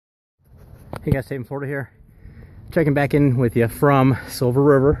Hey guys, Dave in Florida here. Checking back in with you from Silver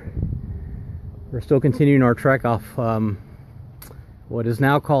River. We're still continuing our trek off what is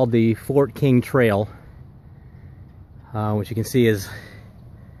now called the Fort King Trail, which you can see is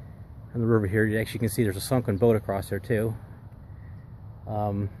on the river here. You actually can see there's a sunken boat across there too.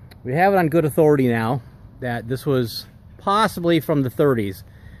 We have it on good authority now that this was possibly from the 30s.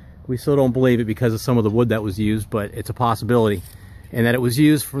 We still don't believe it because of some of the wood that was used, but it's a possibility. And that it was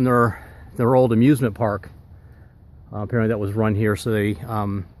used from their old amusement park. Apparently that was run here, so they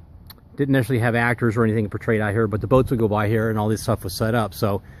didn't necessarily have actors or anything portrayed out here, but the boats would go by here and all this stuff was set up.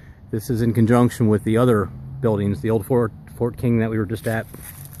 So this is in conjunction with the other buildings, the old Fort King that we were just at.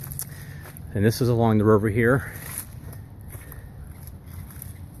 And this is along the river here.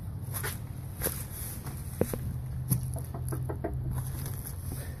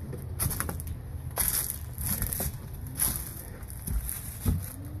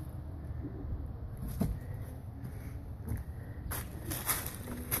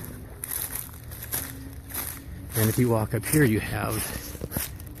 And if you walk up here, you have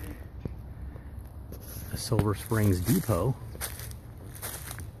a Silver Springs Depot.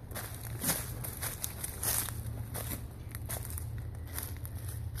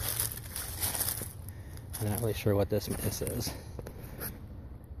 I'm not really sure what this is.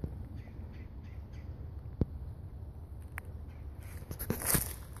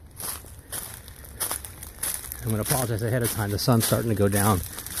 I'm going to apologize ahead of time. The sun's starting to go down,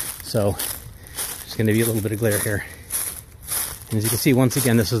 so there's going to be a little bit of glare here. And as you can see, once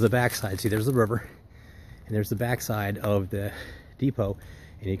again, this is the backside. See, there's the river, and there's the backside of the depot.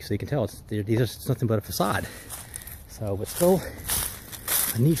 And so you can tell it's nothing but a facade. So, but still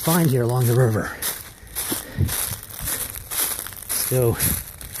a neat find here along the river. So,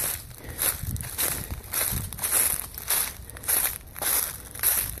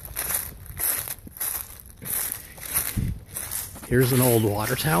 here's an old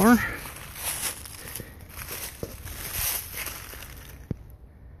water tower.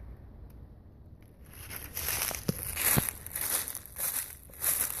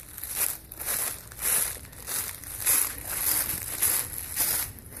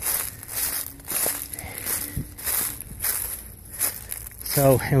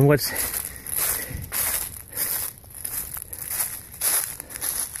 So, and what's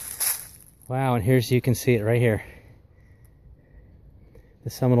wow, and here's, you can see it right here. The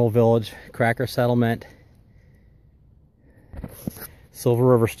Seminole Village, Cracker Settlement, Silver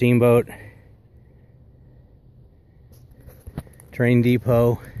River Steamboat, Train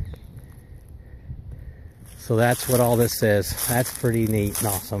Depot. So that's what all this is. That's pretty neat and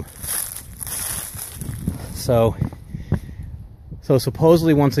awesome. So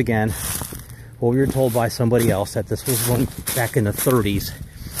supposedly, once again, what we were told by somebody else, that this was one back in the 30s,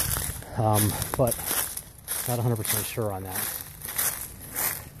 but not 100% sure on that.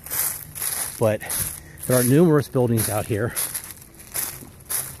 But there are numerous buildings out here,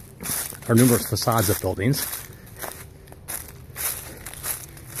 or numerous facades of buildings.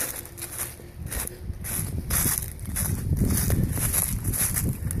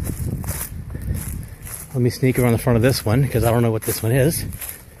 Let me sneak around the front of this one, because I don't know what this one is.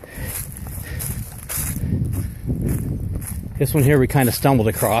 This one here we kind of stumbled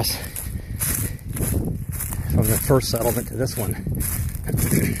across from the first settlement to this one.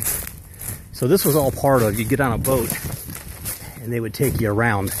 So this was all part of, you'd get on a boat and they would take you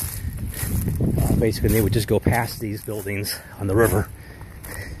around. Basically, they would just go past these buildings on the river.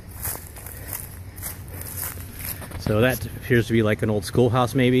 So that appears to be like an old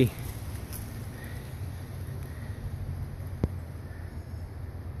schoolhouse maybe.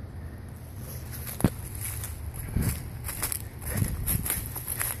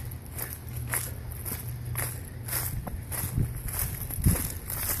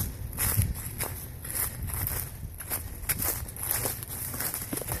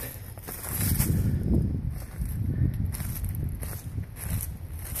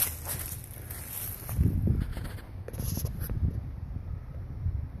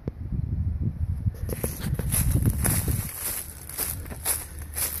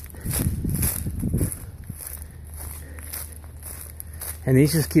 And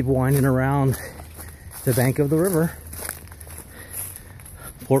these just keep winding around the bank of the river.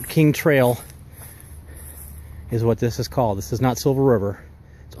 Fort King Trail is what this is called. This is not Silver River.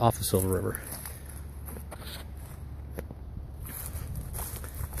 It's off of Silver River.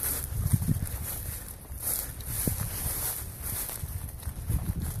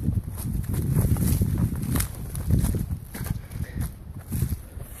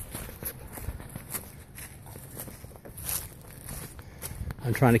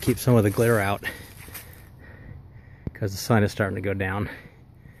 trying to keep some of the glare out because the sun is starting to go down.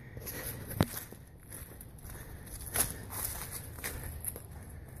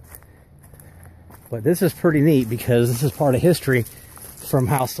 But this is pretty neat because this is part of history from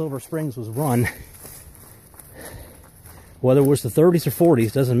how Silver Springs was run. Whether it was the 30s or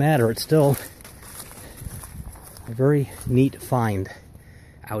 40s, doesn't matter. It's still a very neat find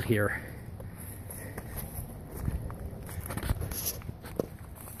out here.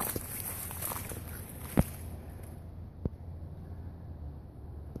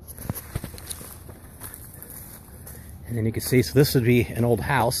 And then you can see, so this would be an old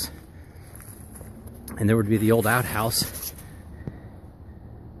house. And there would be the old outhouse.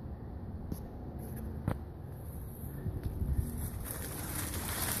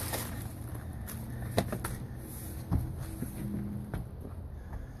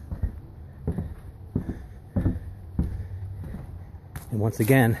 And once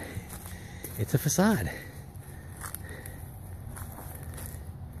again, it's a facade.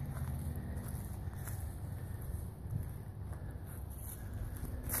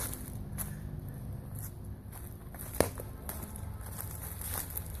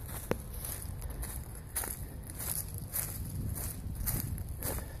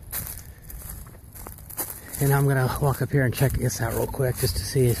 And I'm gonna walk up here and check this out real quick just to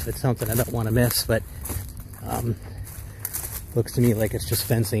see if it's something I don't want to miss, but looks to me like it's just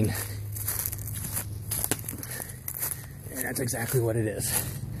fencing. And that's exactly what it is.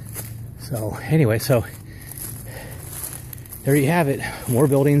 So anyway, so there you have it. More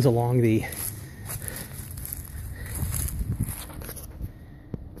buildings along the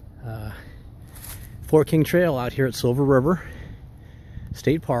Fort King Trail out here at Silver River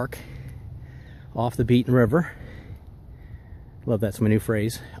State Park, off the Beaten River. Love, that's my new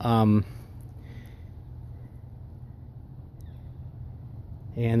phrase. And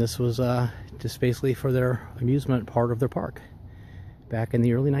this was just basically for their amusement part of their park back in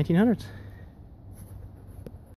the early 1900s.